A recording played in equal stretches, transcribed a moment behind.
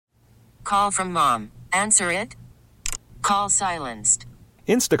call from mom. Answer it. Call silenced.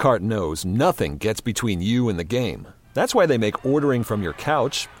 Instacart knows nothing gets between you and the game. That's why they make ordering from your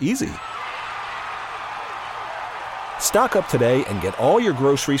couch easy. Stock up today and get all your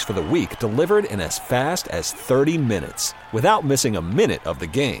groceries for the week delivered in as fast as 30 minutes without missing a minute of the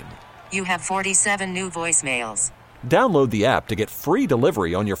game. You have 47 new voicemails. Download the app to get free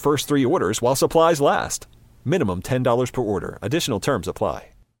delivery on your first 3 orders while supplies last. Minimum $10 per order. Additional terms apply.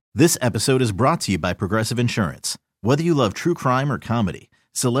 This episode is brought to you by Progressive Insurance. Whether you love true crime or comedy,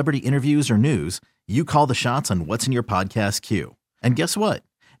 celebrity interviews or news, you call the shots on what's in your podcast queue. And guess what?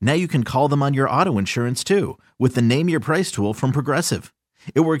 Now you can call them on your auto insurance too with the Name Your Price tool from Progressive.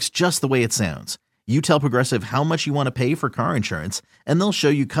 It works just the way it sounds. You tell Progressive how much you want to pay for car insurance, and they'll show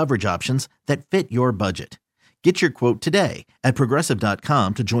you coverage options that fit your budget. Get your quote today at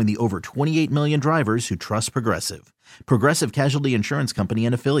Progressive.com to join the over 28 million drivers who trust Progressive. Progressive Casualty Insurance Company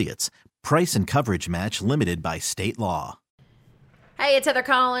and Affiliates. Price and coverage match limited by state law. Hey, it's Heather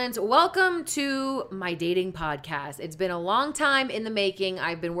Collins. Welcome to my dating podcast. It's been a long time in the making.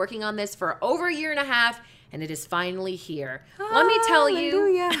 I've been working on this for over a year and a half, and it is finally here. Let me tell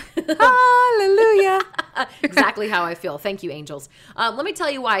you. Hallelujah. Exactly how I feel. Thank you, angels. Let me tell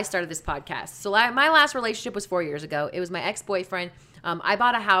you why I started this podcast. So my last relationship was 4 years ago. It was my ex-boyfriend. I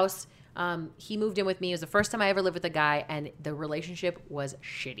bought a house. He moved in with me. It was the first time I ever lived with a guy, and the relationship was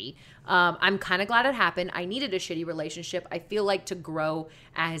shitty. I'm kind of glad it happened. I needed a shitty relationship. I feel like to grow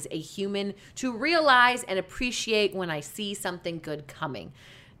as a human, to realize and appreciate when I see something good coming.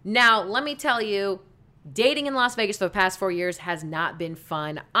 Now, let me tell you, dating in Las Vegas for the past 4 years has not been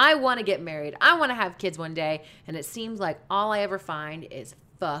fun. I want to get married. I want to have kids one day, and it seems like all I ever find is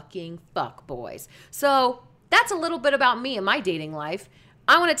fucking fuck boys. So that's a little bit about me and my dating life.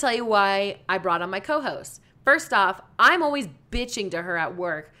 I want to tell you why I brought on my co-host. First off, I'm always bitching to her at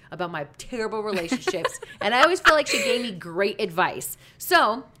work about my terrible relationships, and I always feel like she gave me great advice.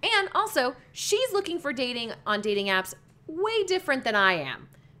 So, and also, she's looking for dating on dating apps way different than I am.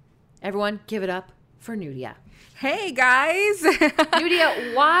 Everyone, give it up for Nudia. Hey, guys.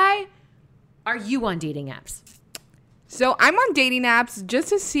 Nudia, why are you on dating apps? So I'm on dating apps just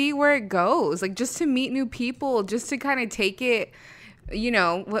to see where it goes, like just to meet new people, just to kind of take it. You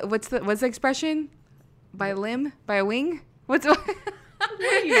know, what's the expression? By a limb? By a wing? What are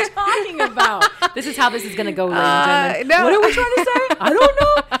you talking about? This is how this is going to go, ladies and gentlemen. No. What are we trying to say? I don't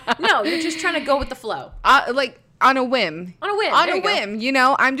know. No, you're just trying to go with the flow. Like on a whim. On a whim. On a whim. You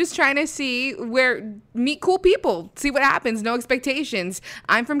know, I'm just trying to see meet cool people, see what happens. No expectations.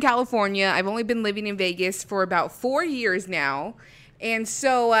 I'm from California. I've only been living in Vegas for about 4 years now. And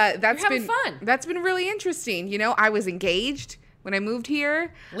so that's been fun. That's been really interesting. You know, I was engaged when I moved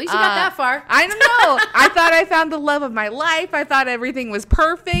here. At least you got that far. I don't know. I thought I found the love of my life. I thought everything was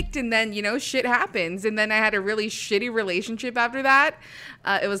perfect. And then, you know, shit happens. And then I had a really shitty relationship after that.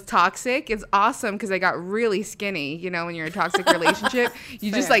 It was toxic. It's awesome because I got really skinny. You know, when you're in a toxic relationship,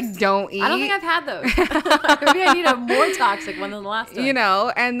 you just like don't eat. I don't think I've had those. Maybe I need a more toxic one than the last one. You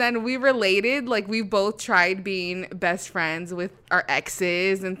know, and then we related. Like we both tried being best friends with our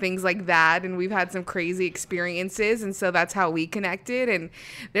exes and things like that. And we've had some crazy experiences. And so that's how we connected. And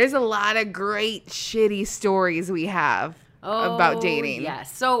there's a lot of great shitty stories we have about dating.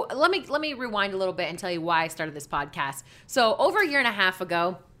 Yes. So let me rewind a little bit and tell you why I started this podcast. So over a year and a half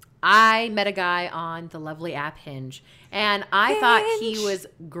ago, I met a guy on the lovely app Hinge, and I thought he was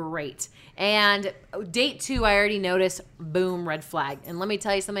great. And date 2, I already noticed, boom, red flag. And let me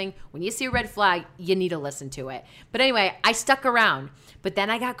tell you something, when you see a red flag, you need to listen to it. But anyway, I stuck around. But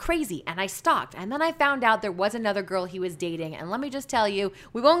then I got crazy and I stalked. And then I found out there was another girl he was dating. And let me just tell you,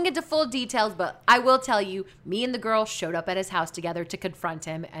 we won't get to full details, but I will tell you, me and the girl showed up at his house together to confront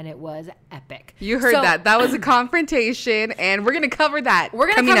him, and it was epic. You heard that. That was a confrontation, and we're going to cover that. We're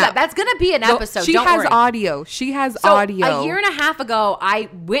going to cover that. That's going to be an episode. She has audio. She has audio. A year and a half ago, I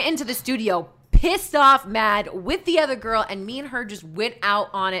went into the studio pissed off, mad with the other girl, and me and her just went out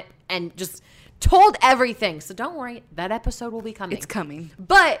on it and just told everything. So don't worry, that episode will be coming. It's coming.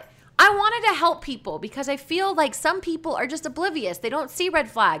 But I wanted to help people because I feel like some people are just oblivious. They don't see red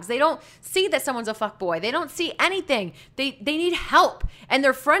flags. They don't see that someone's a fuckboy. They don't see anything. They need help. And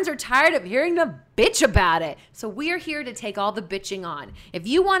their friends are tired of hearing them bitch about it. So we are here to take all the bitching on. If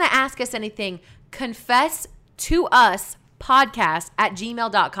you want to ask us anything, confess to us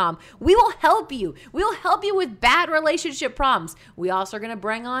podcast@gmail.com. We will help you. We will help you with bad relationship problems. We also are going to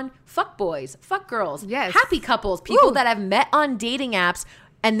bring on fuck boys, fuck girls, happy couples, people that have met on dating apps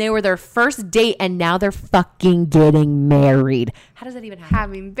and they were their first date and now they're fucking getting married. How does that even happen?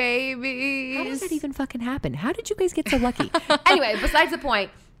 Having babies. How does that even fucking happen? How did you guys get so lucky? Anyway, besides the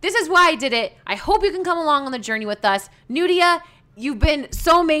point, this is why I did it. I hope you can come along on the journey with us. Nudia, you've been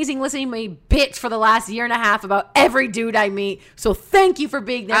so amazing listening to me bitch for the last year and a half about every dude I meet. So thank you for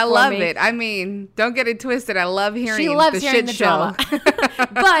being there for me. I love it. I mean, don't get it twisted. I love hearing she loves the hearing shit the show. drama.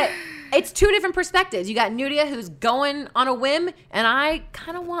 But it's two different perspectives. You got Nudia who's going on a whim, and I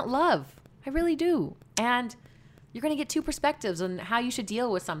kind of want love. I really do. And you're going to get two perspectives on how you should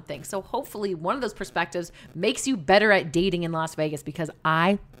deal with something. So hopefully one of those perspectives makes you better at dating in Las Vegas, because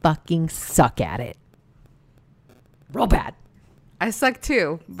I fucking suck at it. Real bad. I suck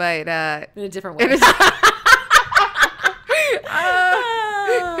too, but In a different way.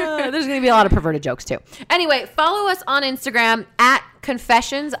 There's going to be a lot of perverted jokes too. Anyway, follow us on Instagram at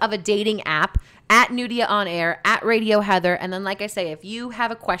Confessions of a Dating App, at Nudia on Air, at Radio Heather. And then, like I say, if you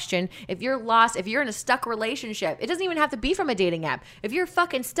have a question, if you're lost, if you're in a stuck relationship, it doesn't even have to be from a dating app. If you're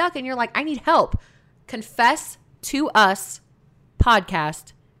fucking stuck and you're like, I need help, confess to us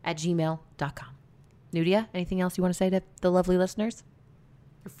podcast at gmail.com. Nudia, anything else you want to say to the lovely listeners?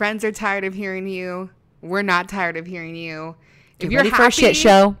 your friends are tired of hearing you. We're not tired of hearing you. If Get you're ready happy for a shit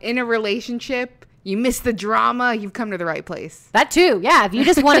show. in a relationship, you miss the drama, you've come to the right place. That too. Yeah. If you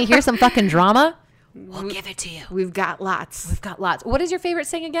just want to hear some fucking drama, we'll give it to you. We've got lots. We've got lots. What is your favorite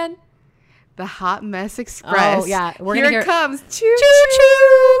sing again? The Hot Mess Express. Oh, yeah. We're Here gonna it hear- comes. Choo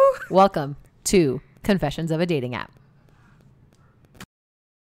choo. Welcome to Confessions of a Dating App.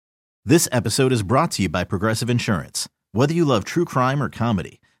 This episode is brought to you by Progressive Insurance. Whether you love true crime or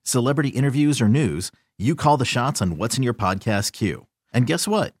comedy, celebrity interviews or news, you call the shots on what's in your podcast queue. And guess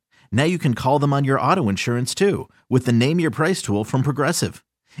what? Now you can call them on your auto insurance too, with the Name Your Price tool from Progressive.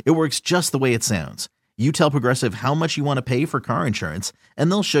 It works just the way it sounds. You tell Progressive how much you want to pay for car insurance, and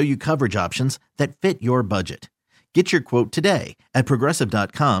they'll show you coverage options that fit your budget. Get your quote today at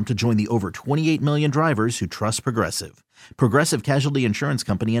Progressive.com to join the over 28 million drivers who trust Progressive. Progressive Casualty Insurance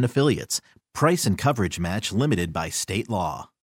Company and Affiliates. Price and coverage match limited by state law.